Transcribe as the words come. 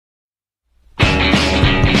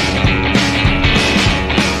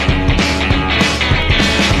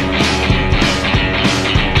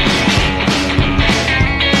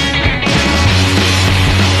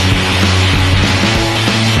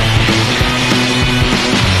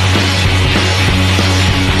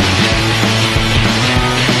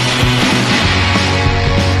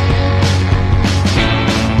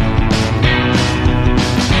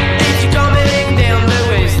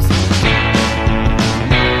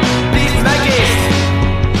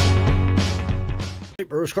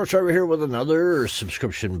Brewers Cards over here with another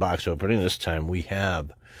subscription box opening. This time we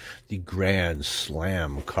have the Grand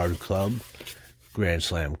Slam Card Club,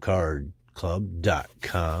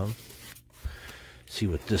 GrandSlamCardClub.com. See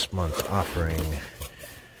what this month's offering.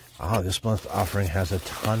 This month's offering has a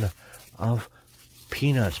ton of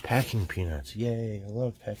peanuts, packing peanuts. Yay, I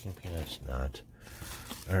love packing peanuts. Not.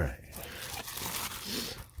 All right.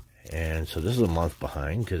 And so this is a month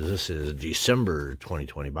behind because this is December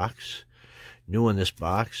 2020 box. New in this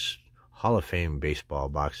box, Hall of Fame baseball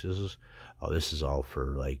boxes. Oh, this is all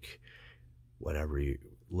for like whatever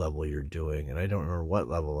level you're doing. And I don't remember what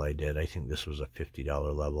level I did. I think this was a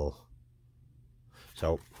 $50 level.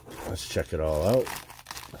 So let's check it all out.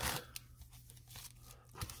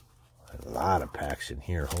 A lot of packs in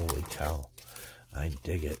here. Holy cow. I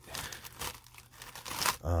dig it.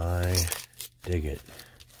 I dig it.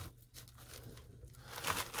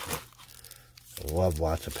 Love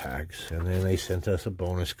lots of packs. And then they sent us a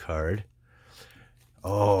bonus card.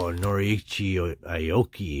 Oh, Noriichi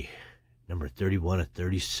Aoki, number 31 of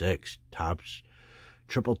 36. Tops,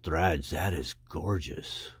 triple threads. That is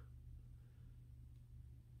gorgeous.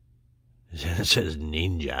 It says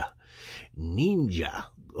Ninja. Ninja.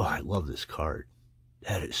 Oh, I love this card.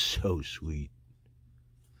 That is so sweet.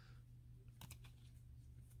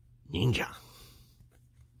 Ninja.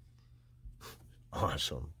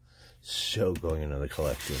 Awesome. So going into the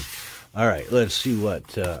collection. All right, let's see what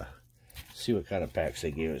kind of packs they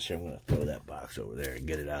gave us here. I'm going to throw that box over there and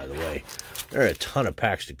get it out of the way. There are a ton of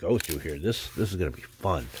packs to go through here. This is going to be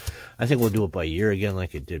fun. I think we'll do it by year again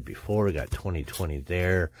like it did before. We got 2020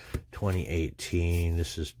 there, 2018.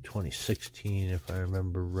 This is 2016 if I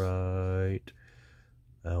remember right.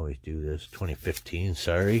 I always do this. 2015,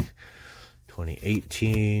 sorry.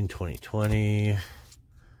 2018, 2020.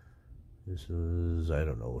 This is, I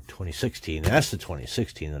don't know, 2016. That's the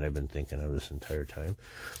 2016 that I've been thinking of this entire time.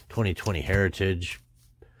 2020 Heritage,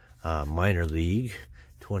 Minor League.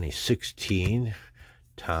 2016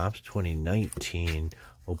 Tops. 2019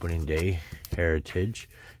 Opening Day Heritage.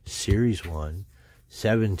 Series 1.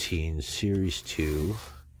 17 Series 2.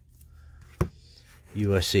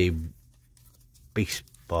 USA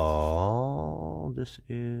Baseball. This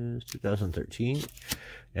is 2013.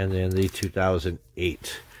 And then the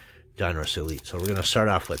 2008 Donruss Elite. So we're going to start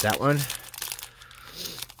off with that one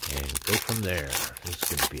and go from there. It's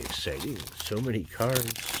going to be exciting. So many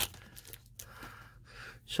cards.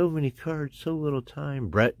 So many cards, so little time.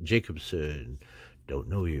 Brett Jacobson, don't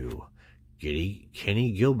know you.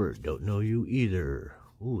 Kenny Gilbert, don't know you either.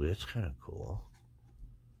 Ooh, that's kind of cool.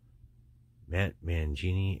 Matt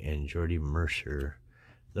Mangini and Jordy Mercer.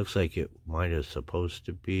 Looks like it might have supposed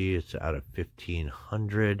to be. It's out of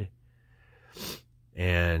 1,500.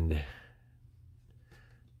 And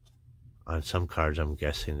on some cards, I'm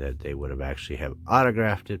guessing that they would have actually have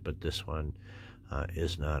autographed it, but this one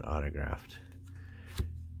is not autographed.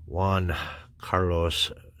 Juan Carlos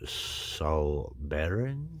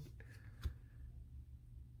Solberin,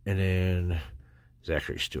 and then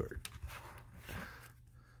Zachary Stewart.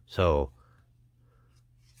 So,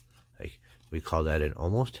 like, we call that an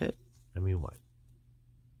almost hit. I mean, what?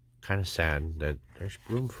 Kind of sad that there's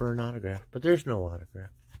room for an autograph, but there's no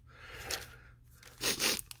autograph.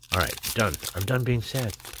 All right, done. I'm done being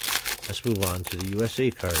sad. Let's move on to the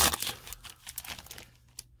USA cards.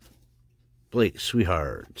 Blake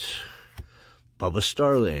Sweetheart, Bubba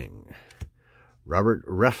Starling, Robert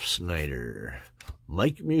Refsnyder,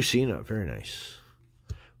 Mike Mussina. Very nice.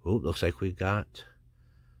 Oh, looks like we got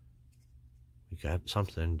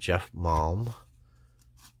something. Jeff Malm.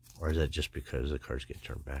 Or is that just because the cards get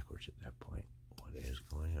turned backwards at that point? What is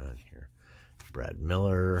going on here? Brad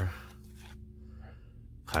Miller.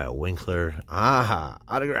 Kyle Winkler. Aha!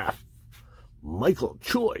 Autograph. Michael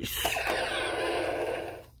Choice.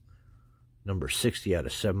 Number 60 out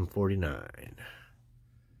of 749.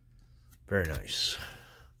 Very nice.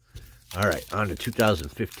 All right, on to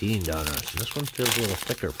 2015 Donruss. This one feels a little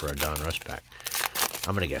thicker for a Donruss pack.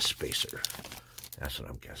 I'm going to guess Spacer. That's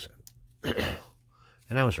what I'm guessing.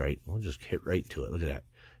 And I was right. We'll just hit right to it. Look at that.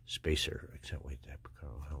 Spacer. I can't wait that.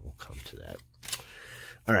 We'll come to that.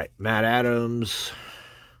 All right. Matt Adams.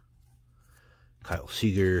 Kyle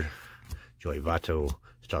Seager. Joey Votto.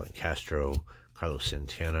 Starlin Castro. Carlos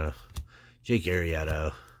Santana. Jake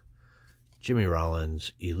Arrieta. Jimmy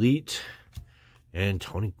Rollins. Elite. And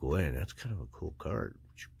Tony Gwynn. That's kind of a cool card.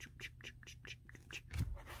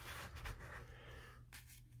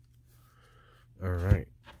 All right.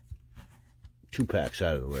 2 packs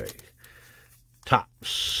out of the way.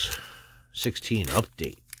 Tops 16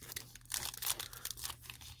 update.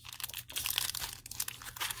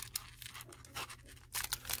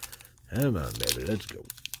 Come on, baby, let's go.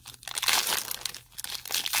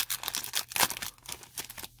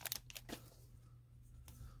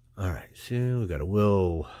 All right, so we got a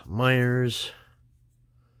Will Myers,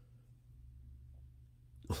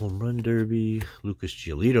 Home Run Derby, Lucas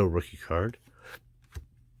Giolito rookie card,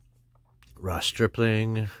 Ross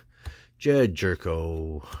Stripling, Jed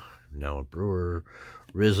Jerko, now a Brewer,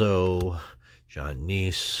 Rizzo, John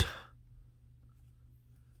Neese,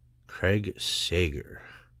 Craig Sager,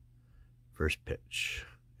 first pitch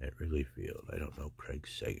at Wrigley Field. I don't know Craig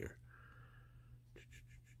Sager.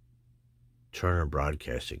 Turner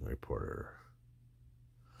Broadcasting reporter.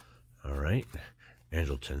 All right.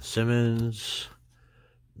 Angleton Simmons,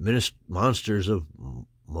 Monsters of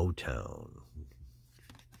Motown,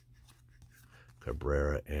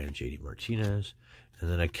 Cabrera and JD Martinez,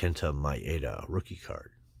 and then a Kenta Maeda rookie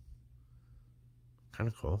card. Kind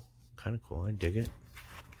of cool. Kind of cool. I dig it.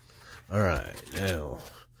 All right. Now,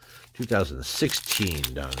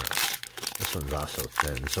 2016 Donna. This one's also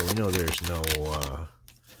thin, so we know there's no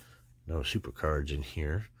super cards in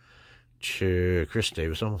here. Chris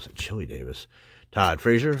Davis, almost a Chili Davis. Todd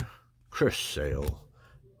Frazier, Chris Sale,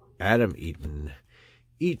 Adam Eaton,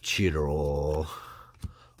 Ichiro,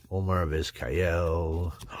 Omar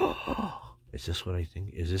Vizcael. Is this what I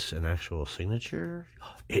think? Is this an actual signature?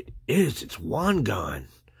 It is. It's Wangan.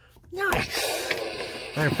 Nice.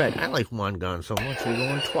 Matter of fact, I like Wangan so much we're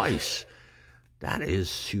going twice. That is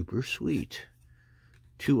super sweet.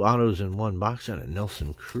 2 autos in 1 box and a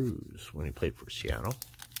Nelson Cruz when he played for Seattle.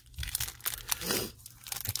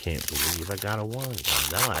 I can't believe I got a Wangan.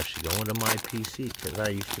 That'll actually go into my PC because I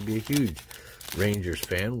used to be a huge Rangers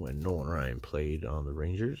fan when Nolan Ryan played on the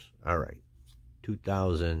Rangers. All right.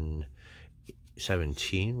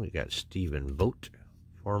 2017, we got Stephen Vogt,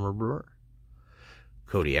 former Brewer.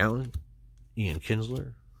 Cody Allen, Ian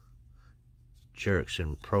Kinsler,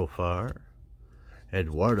 Jerickson Profar,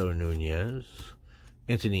 Eduardo Nunez,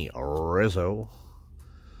 Anthony Rizzo,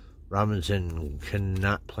 Robinson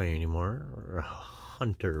cannot play anymore,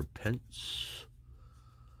 Hunter Pence,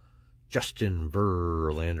 Justin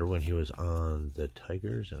Verlander when he was on the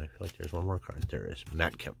Tigers, and I feel like there's one more card. There is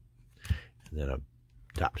Matt Kemp, and then a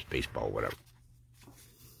Topps baseball, whatever.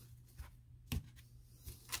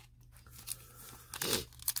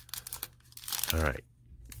 All right,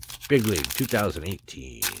 Big League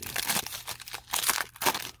 2018.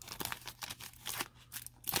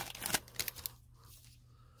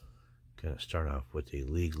 Gonna start off with the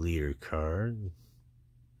league leader card.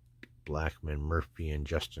 Blackman, Murphy, and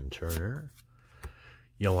Justin Turner.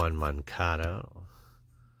 Yohan Moncada.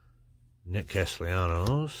 Nick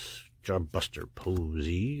Castellanos. Buster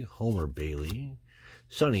Posey. Homer Bailey.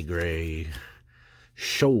 Sonny Gray.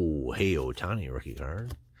 Shohei Ohtani rookie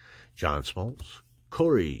card. John Smoltz.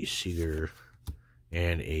 Corey Seager.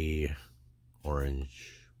 And a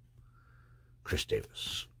orange Chris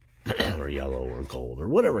Davis. Or yellow or gold or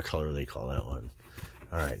whatever color they call that one.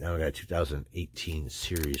 All right, now we got 2018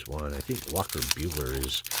 Series 1. I think Walker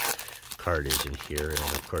Buehler's card is in here. And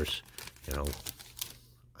of course, you know,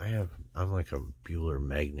 I'm like a Buehler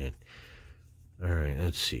magnet. All right,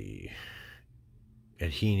 let's see.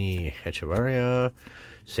 Edhini Echevarria,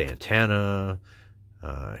 Santana,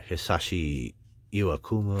 Hisashi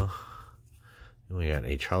Iwakuma. And we got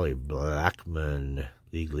a Charlie Blackmon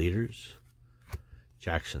league leaders.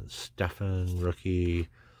 Jackson Steffen, rookie.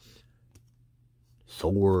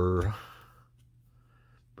 Thor.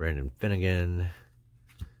 Brandon Finnegan.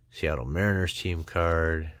 Seattle Mariners team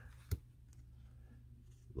card.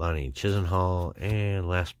 Lonnie Chisenhall. And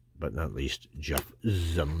last but not least, Jeff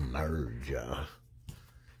Zamarja.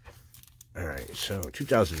 Alright, so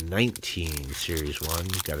 2019 Series 1.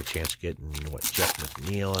 Got a chance of getting Jeff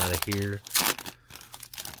McNeil out of here.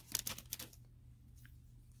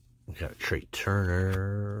 We got Trey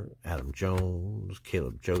Turner, Adam Jones,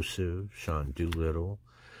 Caleb Joseph, Sean Doolittle,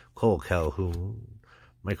 Cole Calhoun,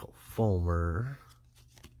 Michael Fulmer,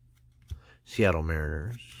 Seattle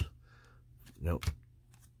Mariners, nope,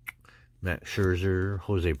 Matt Scherzer,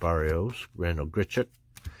 Jose Barrios, Randall Grichuk,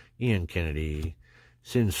 Ian Kennedy,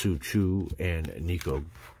 Sin-Soo Choo, and Nico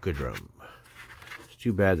Goodrum. It's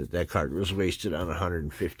too bad that card was wasted on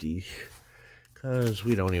 150, because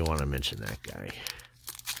we don't even want to mention that guy.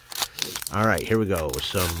 All right, here we go.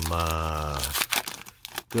 Some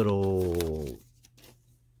good old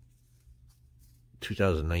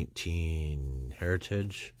 2019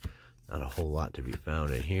 Heritage. Not a whole lot to be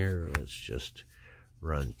found in here. Let's just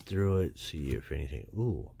run through it, see if anything.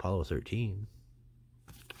 Ooh, Apollo 13.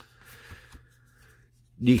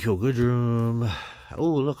 Nico Goodrum.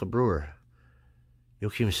 Oh, look, a Brewer.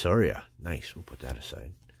 Joakim Soria. Nice, we'll put that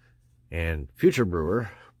aside. And future Brewer,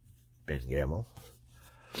 Ben Gamble,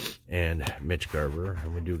 and Mitch Garver.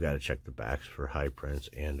 And we do got to check the backs for high prints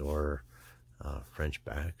and or French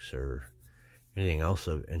backs or anything else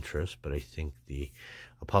of interest, but I think the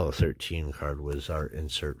Apollo 13 card was our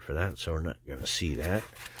insert for that, so we're not going to see that.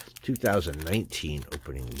 2019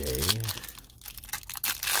 opening day.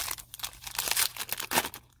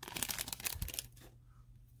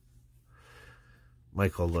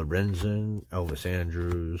 Michael Lorenzen, Elvis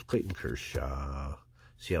Andrews, Clayton Kershaw,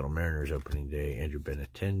 Seattle Mariners opening day, Andrew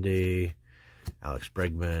Benintendi, Alex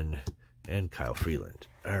Bregman, and Kyle Freeland.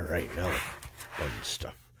 All right, now fun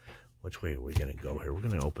stuff. Which way are we going to go here? We're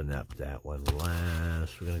going to open up that one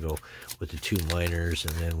last. We're going to go with the 2 minors,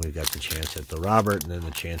 and then we've got the chance at the Robert, and then the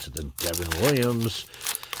chance at the Devin Williams.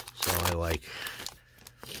 So I like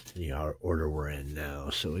the order we're in now.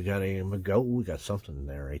 So we got a Miguel. We got something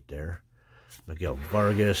there right there. Miguel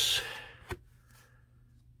Vargas.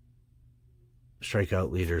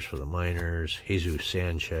 Strikeout leaders for the minors. Jesus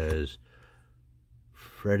Sanchez.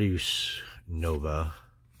 Freddie Nova.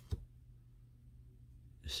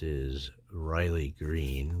 This is Riley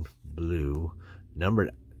Green, blue,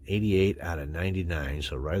 numbered 88 out of 99,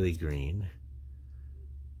 so Riley Green.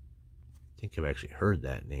 I think I've actually heard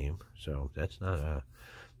that name, so that's not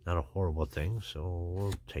a horrible thing, so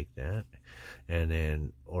we'll take that. And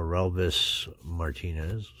then Orelvis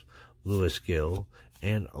Martinez, Lewis Gill,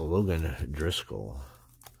 and Logan Driscoll.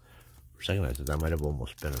 For a second, I thought that might have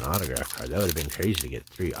almost been an autograph card. That would have been crazy to get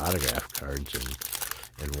 3 autograph cards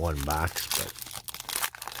in one box, but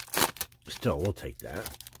still, we'll take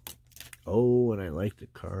that. Oh, and I like the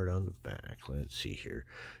card on the back. Let's see here.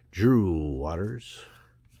 Drew Waters.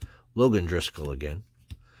 Logan Driscoll again.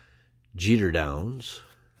 Jeter Downs.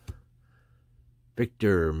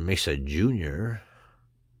 Victor Mesa Jr.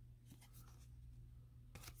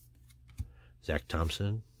 Zach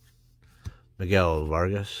Thompson. Miguel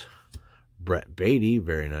Vargas. Brett Beatty,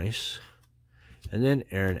 very nice. And then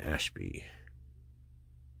Aaron Ashby.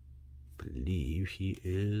 Believe he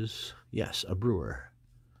is, yes, a Brewer.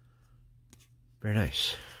 Very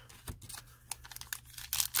nice.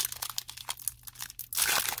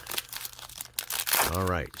 All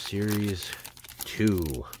right, Series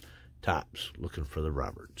 2 tops. Looking for the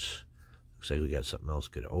Roberts. Looks like we got something else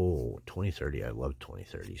good. Oh, 2030. I love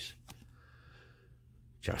 2030s.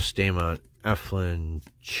 Josh Stamont, Eflin,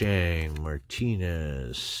 Chang,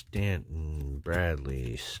 Martinez, Stanton,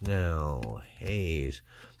 Bradley, Snell, Hayes,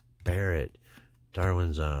 Barrett,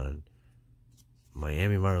 Darwin's on,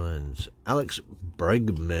 Miami Marlins, Alex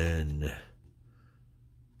Bregman.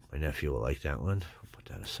 My nephew will like that one. I'll put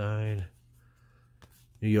that aside.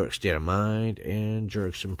 New York State of Mind, and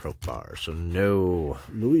Jurickson Profar. So no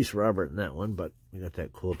Luis Robert in that one, but we got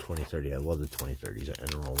that cool 2030. I love the 2030s. I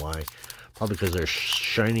don't know why. Probably because they're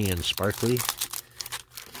shiny and sparkly.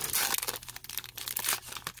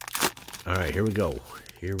 All right, here we go.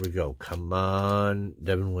 Here we go. Come on,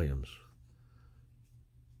 Devin Williams.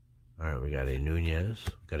 All right, we got a Nunez.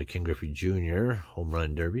 Got a Ken Griffey Jr. Home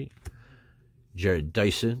Run Derby. Jared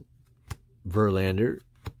Dyson. Verlander.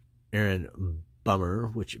 Aaron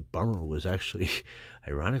Bummer, which Bummer was actually,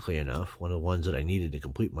 ironically enough, one of the ones that I needed to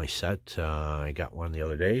complete my set. I got one the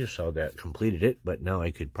other day, so that completed it. But now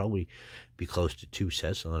I could probably be close to 2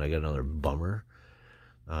 sets, and then I got another Bummer.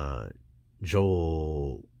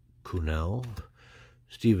 Joel Kuhnel.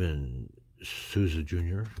 Steven Souza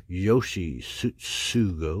Jr., Yoshi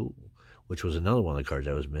Sugo, which was another one of the cards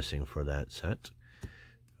I was missing for that set.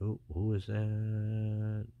 Who is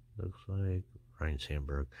that? Looks like Ryan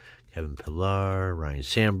Sandberg. Kevin Pillar, Ryan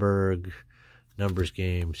Sandberg, Numbers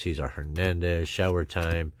Game, Cesar Hernandez, Shower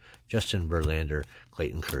Time, Justin Verlander,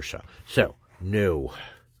 Clayton Kershaw. So, no.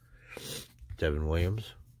 Devin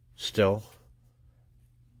Williams, still.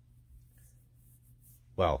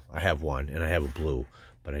 Well, I have one, and I have a blue,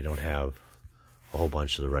 but I don't have a whole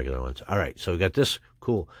bunch of the regular ones. All right, so we got this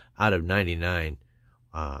cool out of 99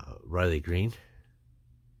 Riley Green.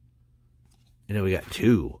 And then we got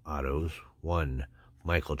 2 autos, 1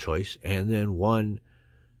 Michael Choice, and then one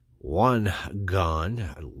gone.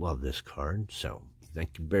 I love this card, so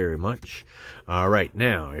thank you very much. All right,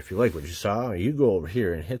 now, if you like what you saw, you go over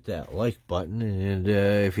here and hit that like button. And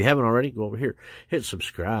if you haven't already, go over here, hit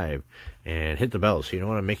subscribe, and hit the bell so you know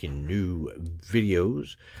when I'm making new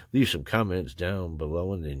videos. Leave some comments down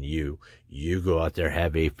below, and then you go out there,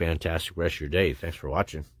 have a fantastic rest of your day. Thanks for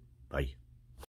watching. Bye.